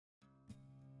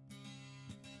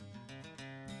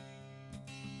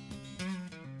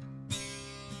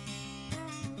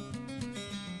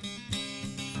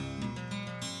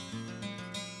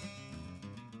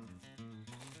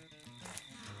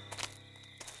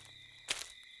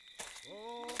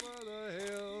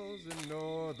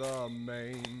the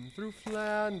main, through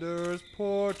Flanders,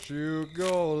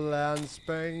 Portugal, and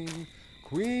Spain.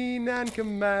 Queen Anne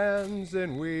commands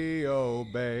and we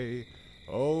obey,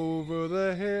 over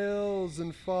the hills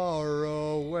and far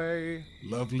away.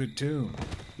 Lovely tune.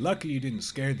 Lucky you didn't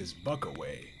scare this buck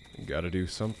away. Gotta do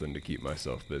something to keep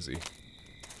myself busy.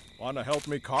 Want to help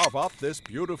me carve up this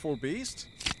beautiful beast?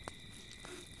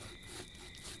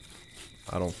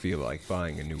 I don't feel like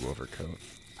buying a new overcoat.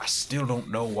 I still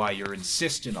don't know why you're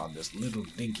insisting on this little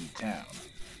dinky town.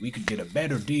 We could get a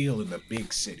better deal in the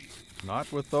big city.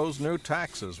 Not with those new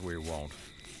taxes, we won't.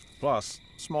 Plus,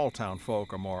 small-town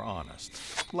folk are more honest,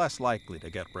 less likely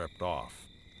to get ripped off.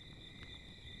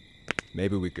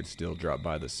 Maybe we could still drop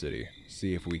by the city,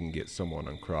 see if we can get someone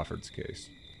on Crawford's case.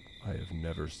 I have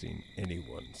never seen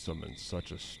anyone summon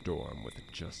such a storm with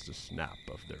just a snap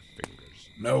of their fingers.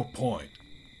 No point.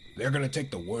 They're gonna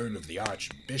take the word of the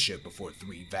Archbishop before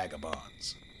 3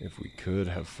 vagabonds. If we could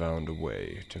have found a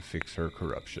way to fix her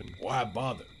corruption. Why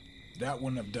bother? That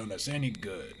wouldn't have done us any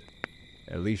good.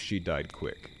 At least she died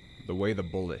quick. The way the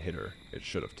bullet hit her, it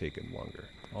should have taken longer.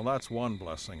 Well, that's one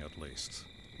blessing at least.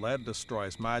 Lead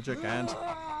destroys magic and...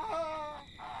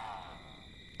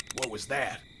 What was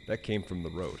that? That came from the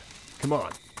road. Come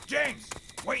on. James!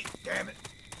 Wait, damn it!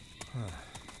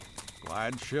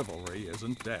 Glad chivalry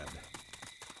isn't dead.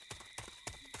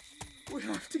 We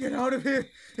have to get out of here.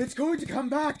 It's going to come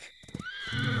back.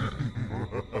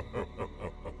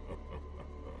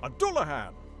 A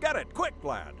Dullahan! Get it, quick,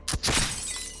 lad!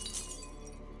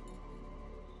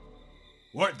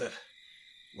 Where'd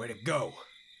it go?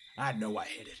 I know I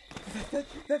hit it.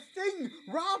 The thing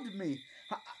robbed me.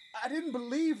 I didn't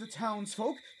believe the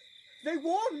townsfolk. They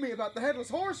warned me about the Headless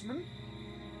Horseman.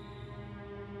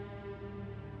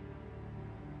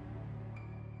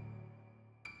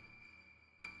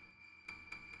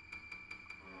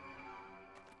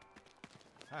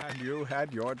 And you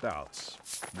had your doubts.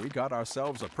 We got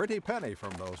ourselves a pretty penny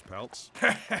from those pelts.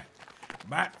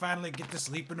 Might finally get to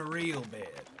sleep in a real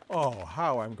bed. Oh,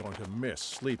 how I'm going to miss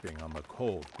sleeping on the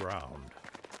cold ground.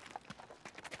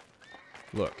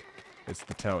 Look, it's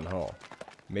the town hall.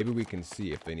 Maybe we can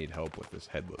see if they need help with this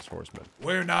Headless Horseman.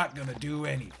 We're not gonna do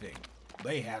anything.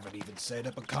 They haven't even set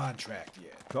up a contract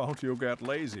yet. Don't you get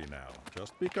lazy now.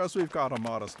 Just because we've got a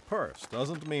modest purse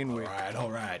doesn't mean we...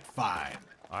 All right, fine.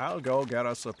 I'll go get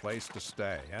us a place to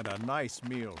stay and a nice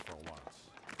meal for once.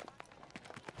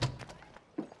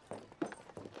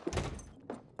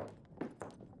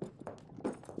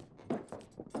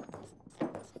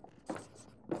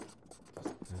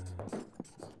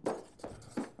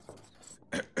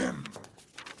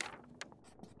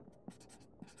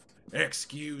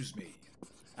 Excuse me.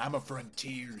 I'm a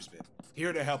frontiersman,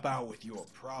 here to help out with your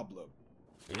problem.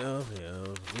 Yeah,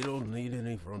 we don't need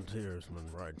any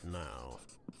frontiersmen right now.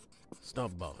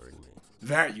 Stop bothering me.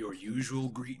 That your usual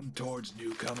greeting towards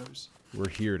newcomers? We're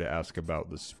here to ask about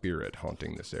the spirit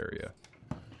haunting this area.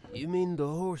 You mean the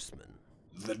horseman?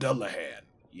 The Dullahan,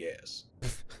 yes.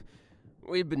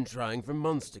 We've been trying for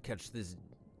months to catch this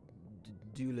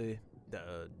Dullahan.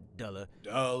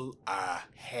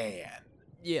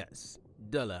 Yes,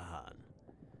 Dullahan.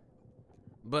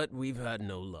 But we've had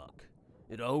no luck.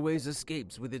 It always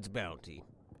escapes with its bounty.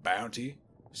 Bounty?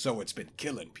 So it's been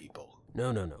killing people?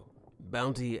 No.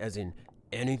 Bounty as in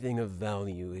anything of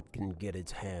value it can get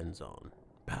its hands on.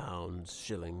 Pounds,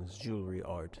 shillings, jewelry,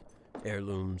 art,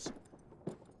 heirlooms.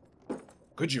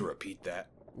 Could you repeat that?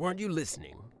 Weren't you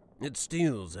listening? It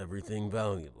steals everything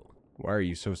valuable. Why are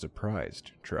you so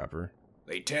surprised, Trapper?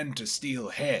 They tend to steal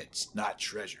heads, not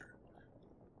treasure.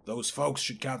 Those folks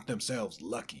should count themselves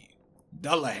lucky.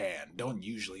 Dullahan don't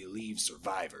usually leave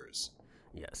survivors.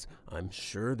 Yes, I'm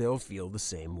sure they'll feel the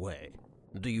same way.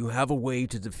 Do you have a way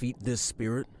to defeat this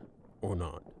spirit, or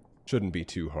not? Shouldn't be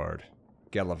too hard.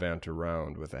 Gallivant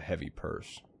around with a heavy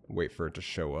purse, wait for it to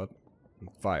show up, and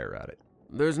fire at it.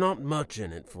 There's not much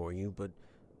in it for you, but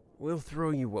we'll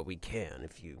throw you what we can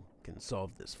if you can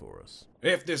solve this for us.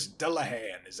 If this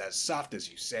Dullahan is as soft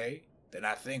as you say, then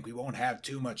I think we won't have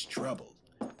too much trouble.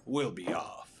 We'll be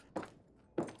off.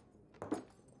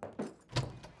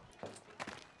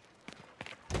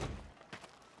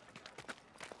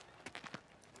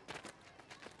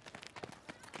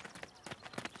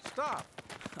 Stop!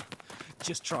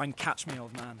 Just try and catch me,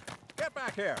 old man. Get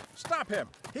back here! Stop him!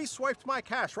 He swiped my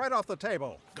cash right off the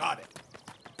table. Got it.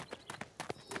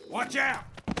 Watch out!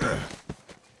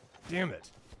 Damn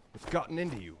it! It's gotten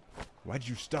into you. Why'd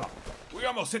you stop? We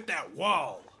almost hit that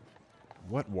wall.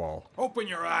 What wall? Open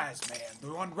your eyes, man.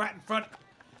 The one right in front.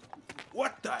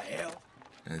 What the hell?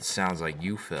 And it sounds like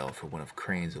you fell for one of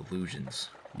Crane's illusions.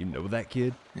 You know that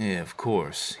kid? Yeah, of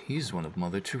course. He's one of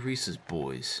Mother Teresa's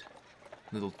boys.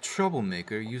 Little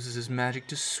troublemaker uses his magic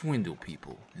to swindle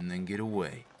people and then get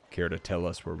away. Care to tell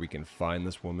us where we can find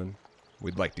this woman?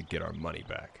 We'd like to get our money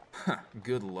back.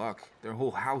 Good luck. Their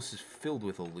whole house is filled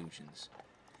with illusions.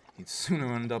 He'd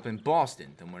sooner end up in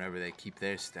Boston than wherever they keep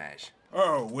their stash.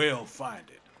 Oh, we'll find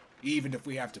it, even if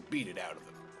we have to beat it out of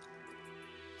them.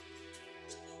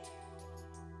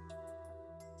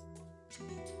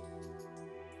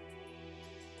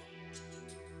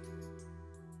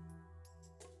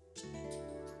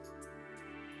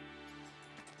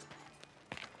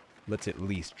 Let's at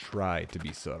least try to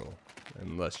be subtle,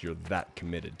 unless you're that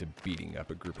committed to beating up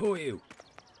a group of... Who are you?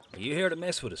 Are you here to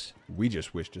mess with us? We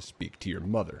just wish to speak to your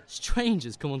mother.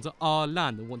 Strangers come onto our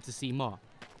land and want to see Ma.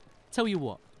 Tell you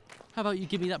what, how about you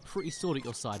give me that pretty sword at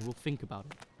your side and we'll think about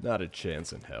it. Not a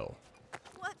chance in hell.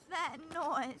 What's that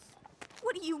noise?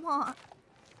 What do you want?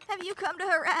 Have you come to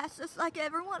harass us like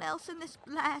everyone else in this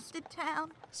blasted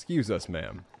town? Excuse us,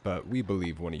 ma'am, but we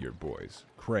believe one of your boys,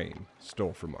 Crane,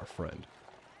 stole from our friend.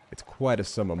 It's quite a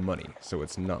sum of money, so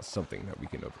it's not something that we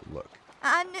can overlook.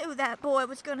 I knew that boy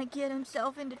was gonna get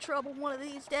himself into trouble one of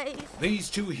these days. These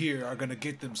two here are gonna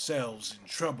get themselves in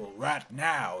trouble right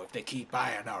now if they keep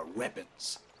eyeing our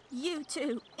weapons. You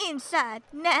two, inside,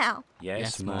 now.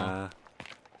 Yes, Ma.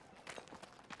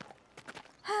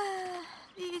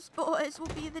 These boys will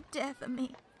be the death of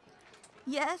me.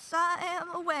 Yes, I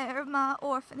am aware of my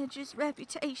orphanage's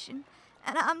reputation,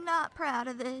 and I'm not proud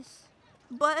of this.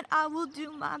 But I will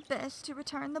do my best to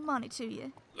return the money to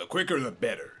you. The quicker the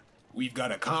better. We've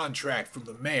got a contract from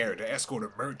the mayor to escort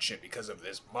a merchant because of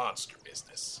this monster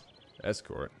business.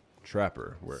 Escort?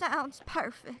 Trapper? Where? Sounds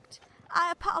perfect.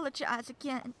 I apologize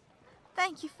again.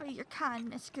 Thank you for your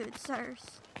kindness, good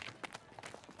sirs.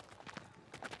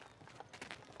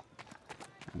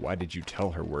 Why did you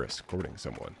tell her we're escorting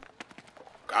someone?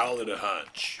 Call it a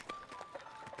hunch.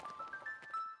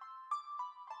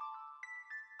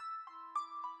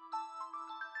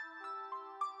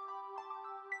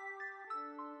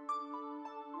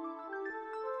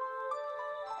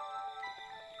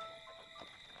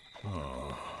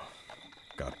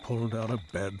 Got pulled out of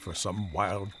bed for some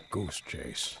wild goose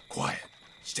chase. Quiet.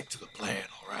 Stick to the plan,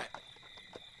 all right?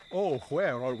 Oh,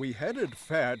 where are we headed,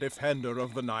 fair defender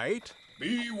of the night?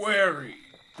 Be wary,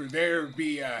 for there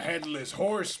be a headless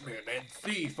horseman and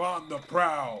thief on the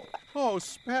prowl. Oh,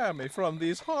 spare me from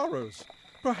these horrors.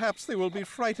 Perhaps they will be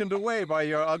frightened away by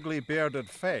your ugly bearded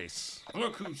face.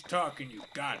 Look who's talking, you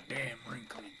goddamn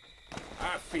wrinkly.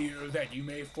 I fear that you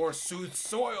may forsooth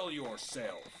soil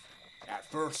yourself at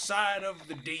first sight of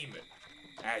the demon,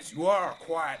 as you are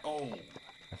quite old.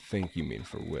 I think you mean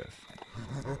for whiff.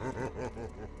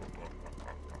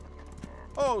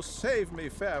 Oh, save me,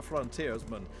 fair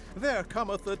frontiersman. There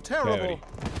cometh the terrible... Coyote,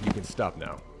 you can stop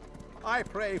now. I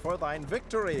pray for thine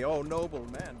victory, O noble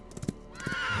man.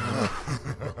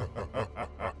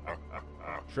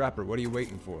 Trapper, what are you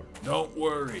waiting for? Don't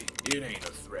worry, it ain't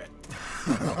a threat.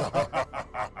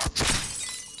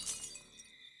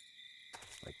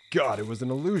 My God, it was an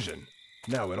illusion.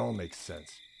 Now it all makes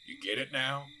sense. You get it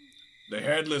now? The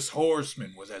headless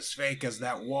horseman was as fake as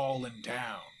that wall in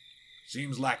town.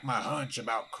 Seems like my hunch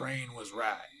about Crane was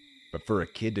right. But for a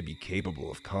kid to be capable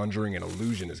of conjuring an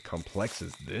illusion as complex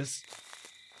as this?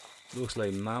 Looks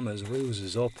like Mama's ruse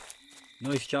is up.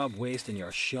 Nice job wasting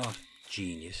your shot,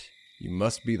 genius. You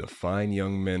must be the fine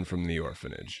young men from the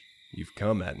orphanage. You've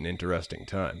come at an interesting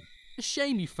time. A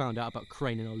shame you found out about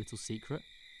Crane and our little secret.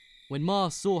 When Ma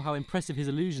saw how impressive his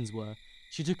illusions were,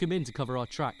 she took him in to cover our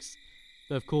tracks.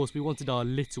 Though of course we wanted our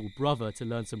little brother to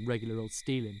learn some regular old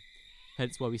stealing.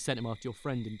 Hence why we sent him after your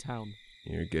friend in town.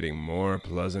 You're getting more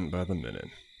pleasant by the minute.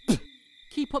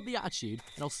 Keep up the attitude,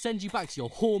 and I'll send you back to your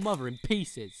whore mother in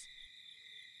pieces.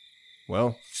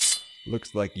 Well,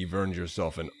 looks like you've earned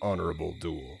yourself an honorable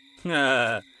duel.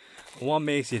 What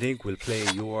makes you think we'll play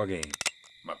your game?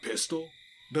 My pistol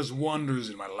does wonders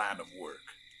in my line of work.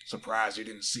 Surprised you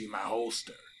didn't see my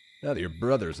holster. Now that your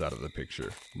brother's out of the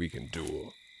picture, we can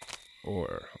duel.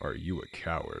 Or are you a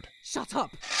coward? Shut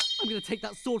up! I'm gonna take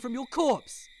that sword from your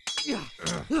corpse!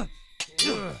 My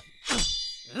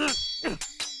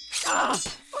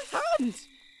hand!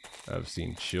 I've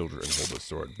seen children hold a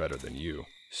sword better than you.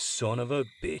 Son of a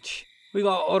bitch. We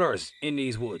got others in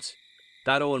these woods.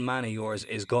 That old man of yours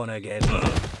is gonna get...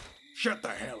 Shut the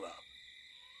hell up.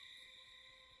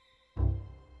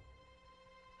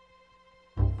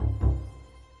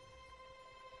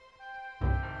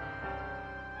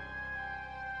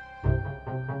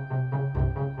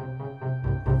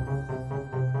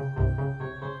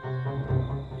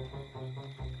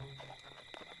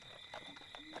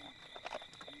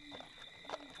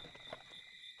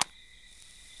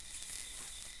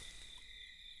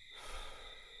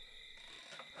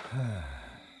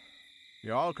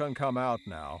 Y'all can come out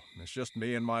now. It's just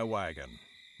me and my wagon.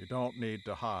 You don't need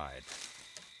to hide.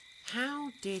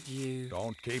 How did you...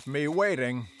 Don't keep me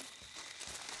waiting.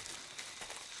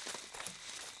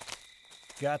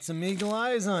 Got some eagle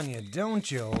eyes on you,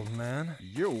 don't you, old man?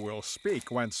 You will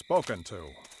speak when spoken to.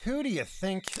 Who do you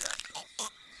think...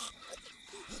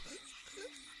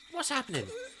 What's happening?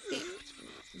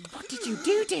 What did you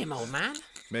do to him, old man?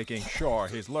 Making sure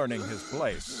he's learning his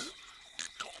place.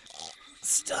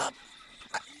 Stop.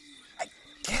 I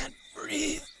can't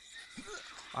breathe.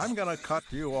 I'm gonna cut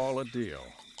you all a deal.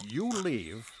 You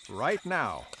leave right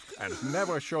now and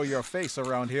never show your face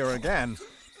around here again,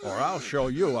 or I'll show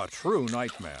you a true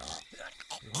nightmare.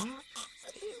 What?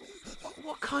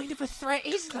 What kind of a threat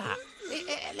is that?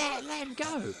 Let him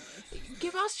go.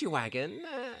 Give us your wagon,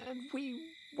 and we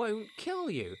won't kill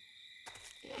you.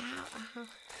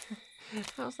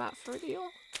 How's that for a deal?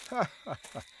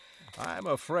 I'm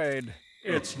afraid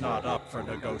it's not up for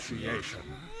negotiation.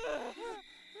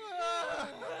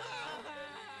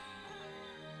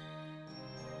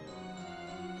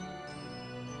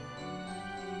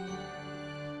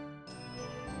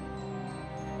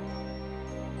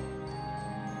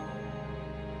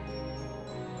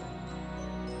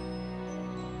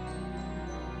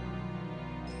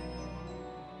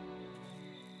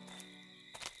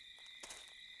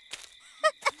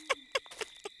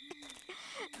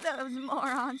 Those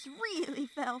morons really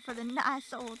fell for the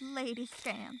nice old lady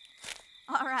scam.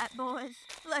 All right, boys,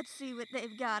 let's see what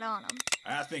they've got on them.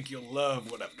 I think you'll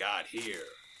love what I've got here.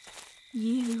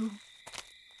 You.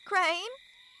 Crane,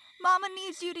 Mama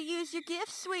needs you to use your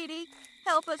gifts, sweetie.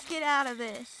 Help us get out of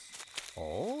this.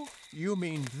 Oh? You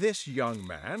mean this young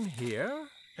man here?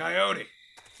 Coyote,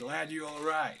 glad you're all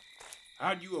right.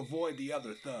 How'd you avoid the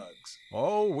other thugs?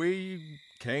 Oh, we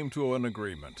came to an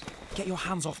agreement. Get your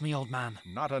hands off me, old man.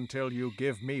 Not until you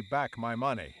give me back my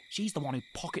money. She's the one who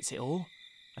pockets it all.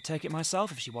 I'd take it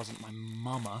myself if she wasn't my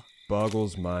mama.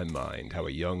 Boggles my mind how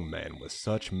a young man with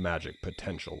such magic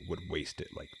potential would waste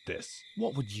it like this.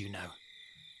 What would you know?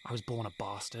 I was born a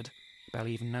bastard.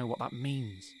 Barely even know what that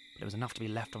means. But it was enough to be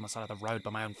left on the side of the road by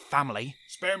my own family.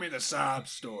 Spare me the sob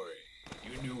story.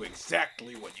 You knew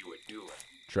exactly what you were doing.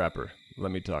 Trapper,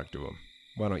 let me talk to him.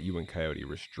 Why don't you and Coyote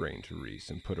restrain Therese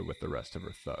and put her with the rest of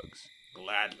her thugs?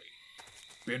 Gladly.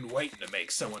 Been waiting to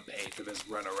make someone pay for this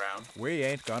runaround. We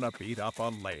ain't gonna beat up a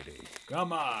lady.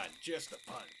 Come on, just a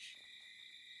punch.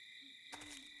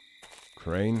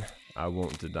 Crane, I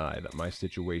won't deny that my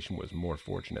situation was more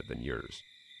fortunate than yours.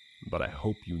 But I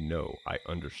hope you know I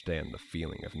understand the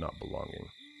feeling of not belonging.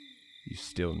 You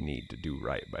still need to do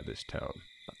right by this town.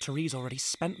 But Therese already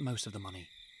spent most of the money.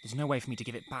 There's no way for me to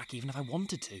give it back even if I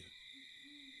wanted to.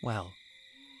 Well,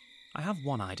 I have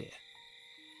one idea.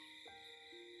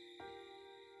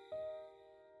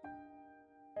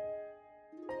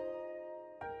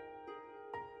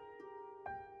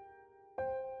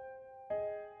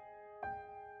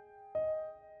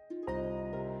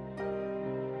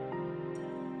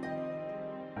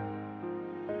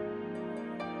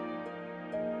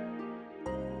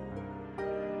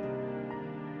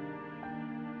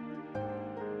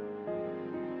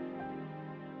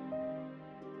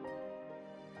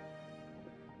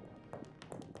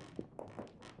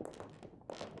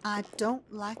 I don't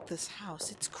like this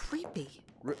house. It's creepy.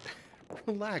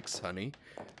 Relax, honey.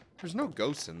 There's no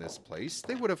ghosts in this place.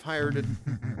 They would have hired a...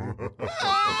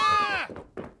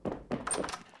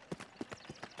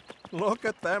 Look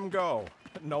at them go.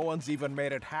 No one's even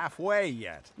made it halfway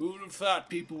yet. Who would have thought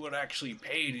people would actually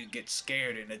pay to get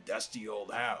scared in a dusty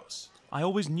old house? I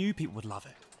always knew people would love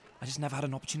it. I just never had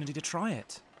an opportunity to try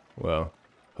it. Well,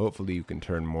 hopefully you can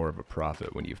turn more of a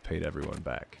profit when you've paid everyone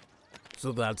back.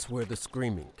 So that's where the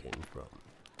screaming came from.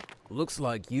 Looks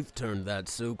like you've turned that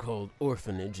so-called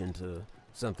orphanage into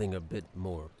something a bit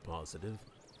more positive.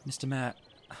 Mr. Mayor,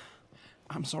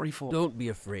 I'm sorry for... Don't be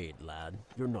afraid, lad.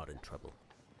 You're not in trouble.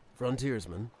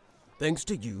 Frontiersman, thanks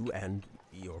to you and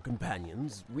your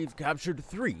companions, we've captured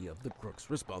 3 of the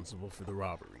crooks responsible for the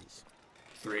robberies.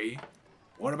 3?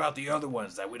 What about the other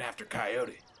ones that went after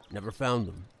Coyote? Never found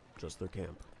them, just their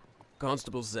camp.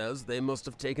 Constable says they must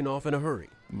have taken off in a hurry.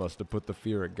 Must have put the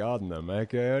fear of God in them, eh,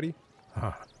 Coyote?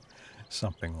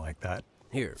 Something like that.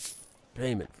 Here,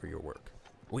 payment for your work.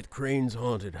 With Crane's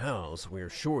haunted house, we're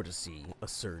sure to see a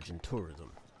surge in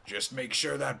tourism. Just make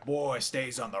sure that boy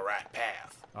stays on the right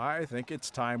path. I think it's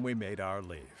time we made our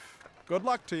leave. Good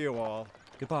luck to you all.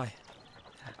 Goodbye.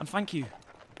 And thank you.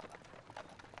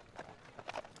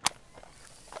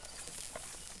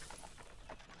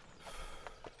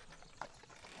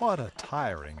 What a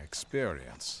tiring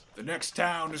experience. The next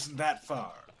town isn't that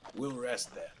far. We'll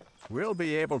rest then. We'll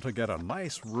be able to get a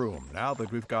nice room now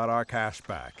that we've got our cash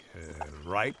back.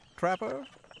 Right, Trapper?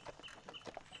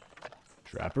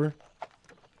 Trapper?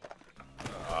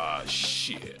 Ah,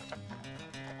 shit.